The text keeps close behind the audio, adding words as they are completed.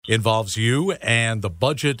involves you and the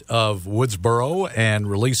budget of Woodsboro and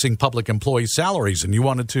releasing public employee salaries, and you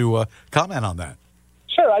wanted to comment on that.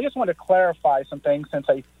 Sure. I just want to clarify some things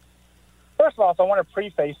first of all, I want to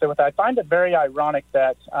preface it with I find it very ironic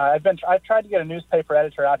that I've tried to get a newspaper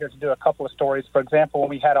editor out here to do a couple of stories. For example, when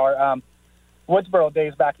we had our Woodsboro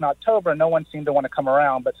days back in October, no one seemed to want to come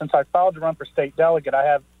around. But since I filed to run for state delegate, I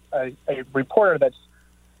have a reporter that's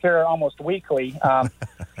here almost weekly. And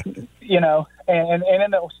in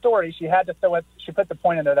the story, she put the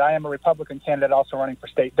point in there that I am a Republican candidate also running for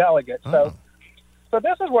state delegate. So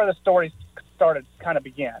this is where the story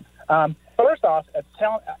began. First off,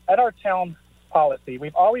 at our town policy,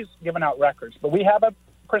 we've always given out records, but we have a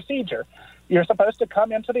procedure. You're supposed to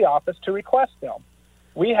come into the office to request them.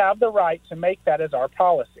 We have the right to make that as our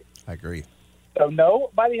policy. I agree. So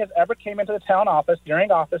nobody has ever came into the town office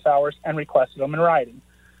during office hours and requested them in writing.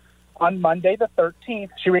 On Monday the 13th,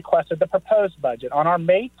 she requested the proposed budget. On our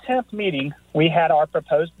May 10th meeting, we had our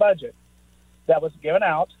proposed budget that was given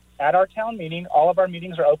out at our town meeting. All of our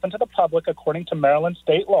meetings are open to the public according to Maryland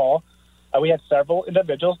state law. We had several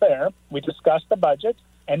individuals there. We discussed the budget,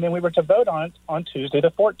 and then we were to vote on it on Tuesday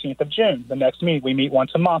the 14th of June. The next meeting, we meet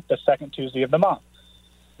once a month, the second Tuesday of the month.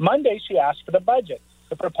 Monday, she asked for the budget.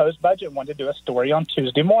 The proposed budget wanted to do a story on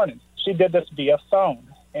Tuesday morning. She did this via phone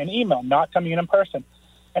and email, not coming in person.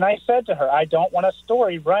 And I said to her, I don't want a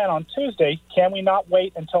story ran on Tuesday. Can we not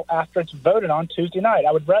wait until after it's voted on Tuesday night?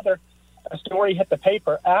 I would rather a story hit the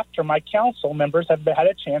paper after my council members have had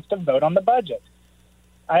a chance to vote on the budget.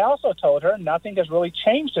 I also told her nothing has really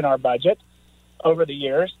changed in our budget over the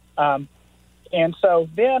years. And so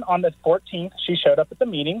then on the 14th, she showed up at the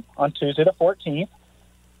meeting on Tuesday the 14th.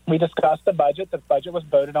 We discussed the budget. The budget was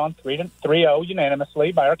voted on 3-0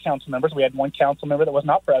 unanimously by our council members. We had one council member that was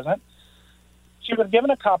not present. She was given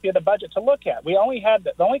a copy of the budget to look at. We only had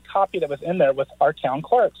the only copy that was in there was our town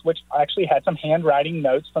clerk's, which actually had some handwriting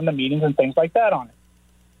notes from the meetings and things like that on it.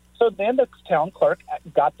 So then the town clerk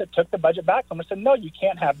took the budget back from her and said, no, you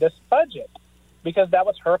can't have this budget because that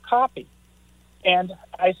was her copy. And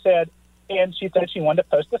I said, and she said she wanted to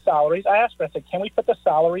post the salaries. I asked her, I said, can we put the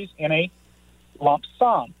salaries in a lump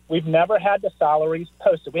sum? We've never had the salaries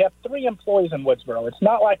posted. We have 3 employees in Woodsboro. It's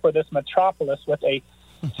not like we're this metropolis with a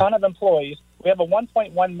ton of employees. We have a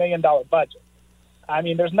 $1.1 million budget. I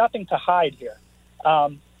mean, there's nothing to hide here.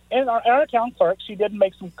 And our town clerk, she did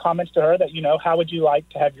make some comments to her that, how would you like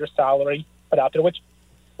to have your salary put out there, which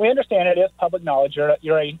we understand it is public knowledge.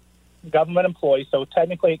 You're a government employee, so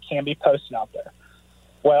technically it can be posted out there.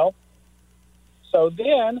 Well, so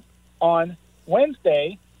then on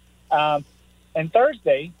Wednesday and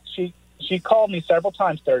Thursday, she called me several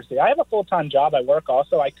times Thursday. I have a full-time job. I work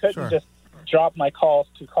also. I couldn't just drop my calls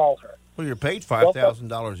to call her. Well, you're paid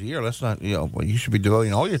 $5,000 a year. That's not, you should be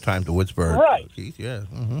devoting all your time to Woodsboro. Right. Keith, yeah.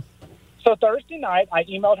 Mm-hmm. So Thursday night, I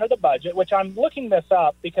emailed her the budget, which I'm looking this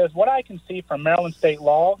up because what I can see from Maryland state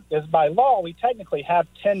law is by law, we technically have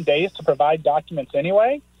 10 days to provide documents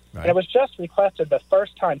anyway. Right. And it was just requested the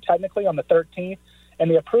first time, technically on the 13th,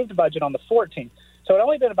 and the approved budget on the 14th. So it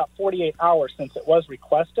only been about 48 hours since it was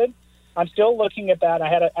requested. I'm still looking at that.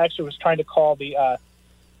 I actually was trying to call the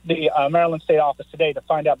Maryland State Office today to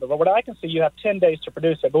find out. But what I can see, you have 10 days to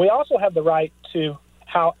produce it. But we also have the right to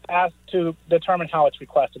determine how it's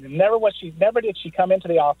requested. And never did she come into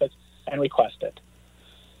the office and request it.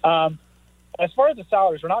 As far as the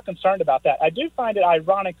salaries, we're not concerned about that. I do find it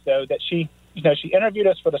ironic, though, that she interviewed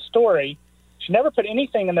us for the story. She never put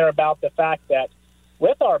anything in there about the fact that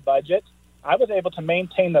with our budget, I was able to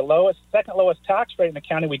maintain the second lowest tax rate in the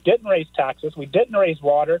county. We didn't raise taxes. We didn't raise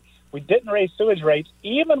water. We didn't raise sewage rates.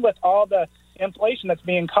 Even with all the inflation that's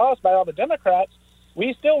being caused by all the Democrats,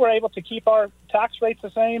 we still were able to keep our tax rates the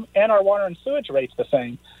same and our water and sewage rates the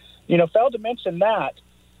same. Failed to mention that.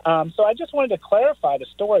 So I just wanted to clarify the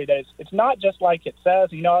story that it's not just like it says,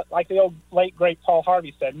 like the old late, great Paul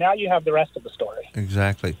Harvey said. Now you have the rest of the story.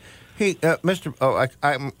 Exactly. Hey, Mr.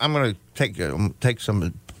 I'm going to take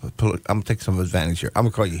some advantage here. I'm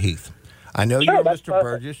going to call you Heath. I know you're Mr.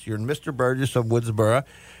 Burgess. You're Mr. Burgess of Woodsboro.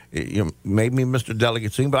 You made me Mr.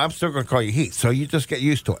 Delegate soon, but I'm still going to call you Heath, so you just get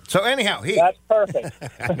used to it. So anyhow, Heath. That's perfect.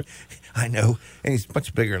 I know, and he's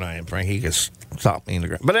much bigger than I am, Frank. He just stopped me in the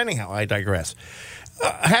ground. But anyhow, I digress.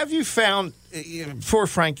 Have you found, before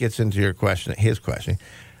Frank gets into his question,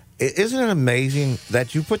 isn't it amazing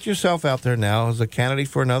that you put yourself out there now as a candidate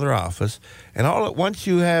for another office, and all at once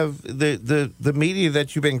you have the media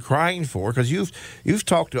that you've been crying for, because you've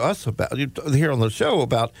talked to us about here on the show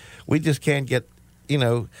about we just can't get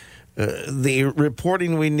the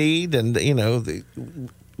reporting we need, and the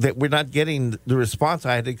that we're not getting the response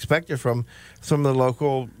I had expected from some of the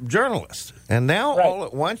local journalists. And now, all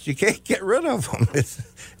at once, you can't get rid of them.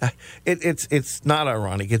 It's not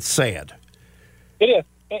ironic. It's sad. It is.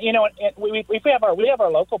 You know, we have our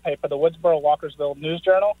local paper, the Woodsboro Walkersville News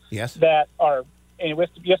Journal. Yes. That are, and it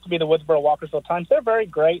used to be the Woodsboro Walkersville Times. They're very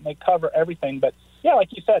great and they cover everything. But yeah, like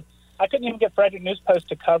you said, I couldn't even get Frederick News Post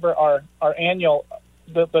to cover our annual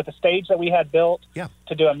the stage that we had built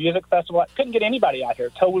to do a music festival. I couldn't get anybody out here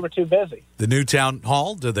until we were too busy. The new town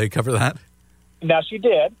hall, did they cover that? No, she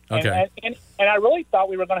did. Okay. And I really thought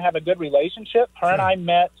we were going to have a good relationship. Her and I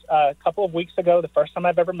met a couple of weeks ago, the first time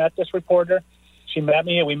I've ever met this reporter. She met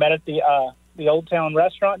me, and we met at the Old Town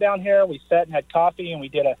restaurant down here. We sat and had coffee, and we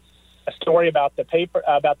did a story about the paper,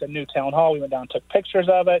 about the new town hall. We went down and took pictures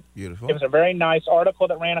of it. Beautiful. It was a very nice article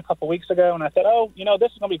that ran a couple weeks ago, and I said, oh, you know,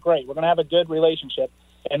 this is going to be great. We're going to have a good relationship.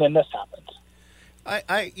 And then this happens.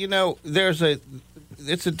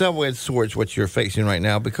 It's a double-edged sword what you're facing right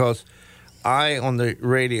now, because I, on the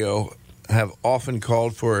radio, have often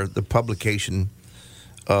called for the publication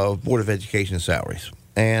of Board of Education salaries.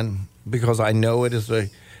 And because I know it is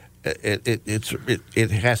it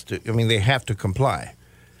has to, I mean, they have to comply.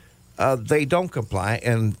 They don't comply,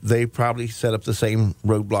 and they probably set up the same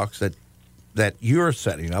roadblocks that you're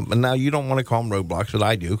setting up. And now you don't want to call them roadblocks, but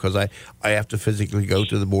I do, because I have to physically go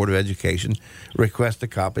to the Board of Education, request a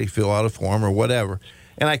copy, fill out a form or whatever,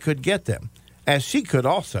 and I could get them, as she could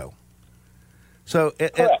also. So,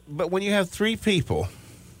 but when you have three people,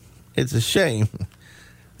 it's a shame.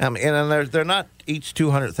 I mean, and they're not each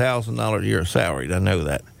 $200,000 a year salaried. I know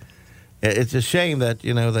that. It's a shame that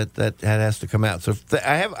that has to come out. So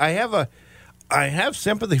I have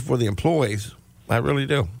sympathy for the employees. I really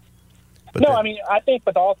do. But I mean, I think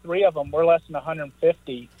with all three of them, we're less than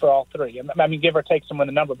 150 for all three. I mean, give or take some of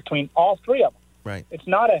the number between all three of them. Right. It's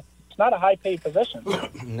not a high paid position.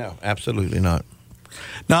 No, absolutely not.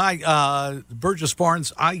 Now, Burgess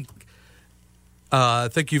Barnes, I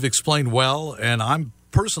think you've explained well, and I'm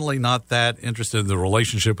personally not that interested in the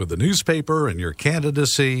relationship with the newspaper and your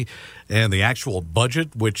candidacy and the actual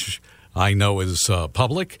budget, which I know is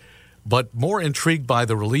public, but more intrigued by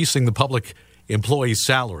the releasing the public employee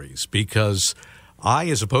salaries, because I,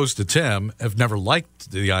 as opposed to Tim, have never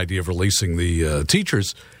liked the idea of releasing the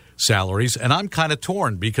teachers' salaries, and I'm kind of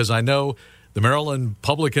torn because I know the Maryland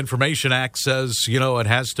Public Information Act says, it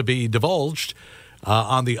has to be divulged.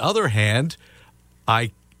 On the other hand,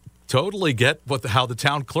 I totally get how the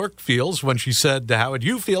town clerk feels when she said, how would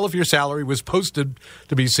you feel if your salary was posted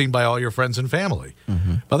to be seen by all your friends and family?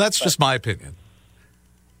 Mm-hmm. But that's just my opinion.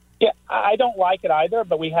 Yeah, I don't like it either,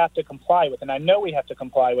 but we have to comply with it. And I know we have to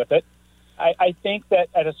comply with it. I think that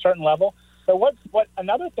at a certain level. So what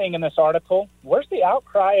another thing in this article, where's the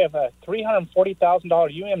outcry of a $340,000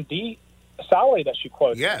 UMD salary that she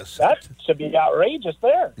quoted? Yes. That should be outrageous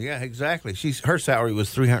there. Yeah, exactly. Her salary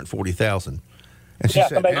was $340,000. And she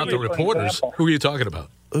said, not the reporters. Who are you talking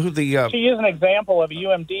about? She used an example of a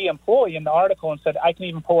UMD employee in the article and said, I can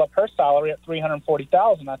even pull up her salary at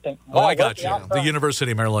 $340,000. I think. Oh, I got you. The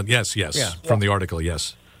University of Maryland. Yes. From the article.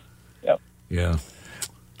 Yes. Yep. Yeah.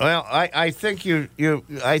 Well, I think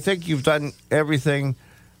you've done everything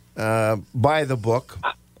by the book.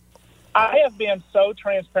 I have been so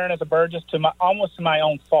transparent as a Burgess almost to my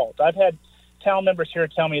own fault. I've had town members here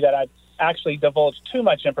tell me that I've actually divulged too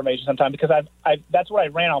much information sometimes, because that's what I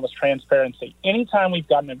ran on, was transparency. Anytime we've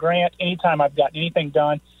gotten a grant, anytime I've gotten anything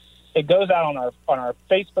done, it goes out on our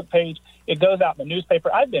Facebook page. It goes out in the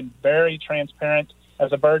newspaper. I've been very transparent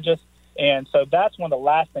as a Burgess, and so that's one of the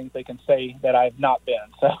last things they can say that I've not been.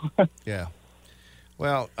 So yeah.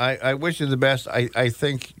 Well, I wish you the best. I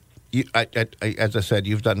think, as I said,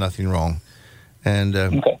 you've done nothing wrong, and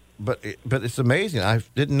okay. But it's amazing. I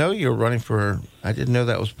didn't know you were running for. I didn't know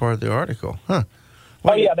that was part of the article. Huh?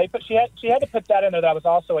 Well, yeah, she had to put that in there. That I was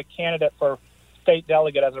also a candidate for state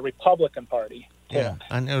delegate as a Republican Party. Yeah,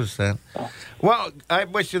 I noticed that. Well, I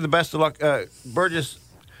wish you the best of luck, Burgess.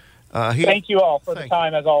 Thank you all for the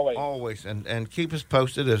time, as always. Always, and keep us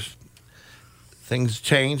posted if things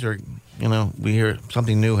change or we hear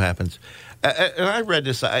something new happens. And I read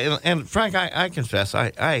this, and Frank, I confess,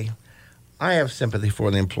 I have sympathy for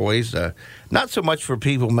the employees, not so much for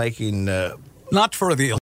people making... Not for the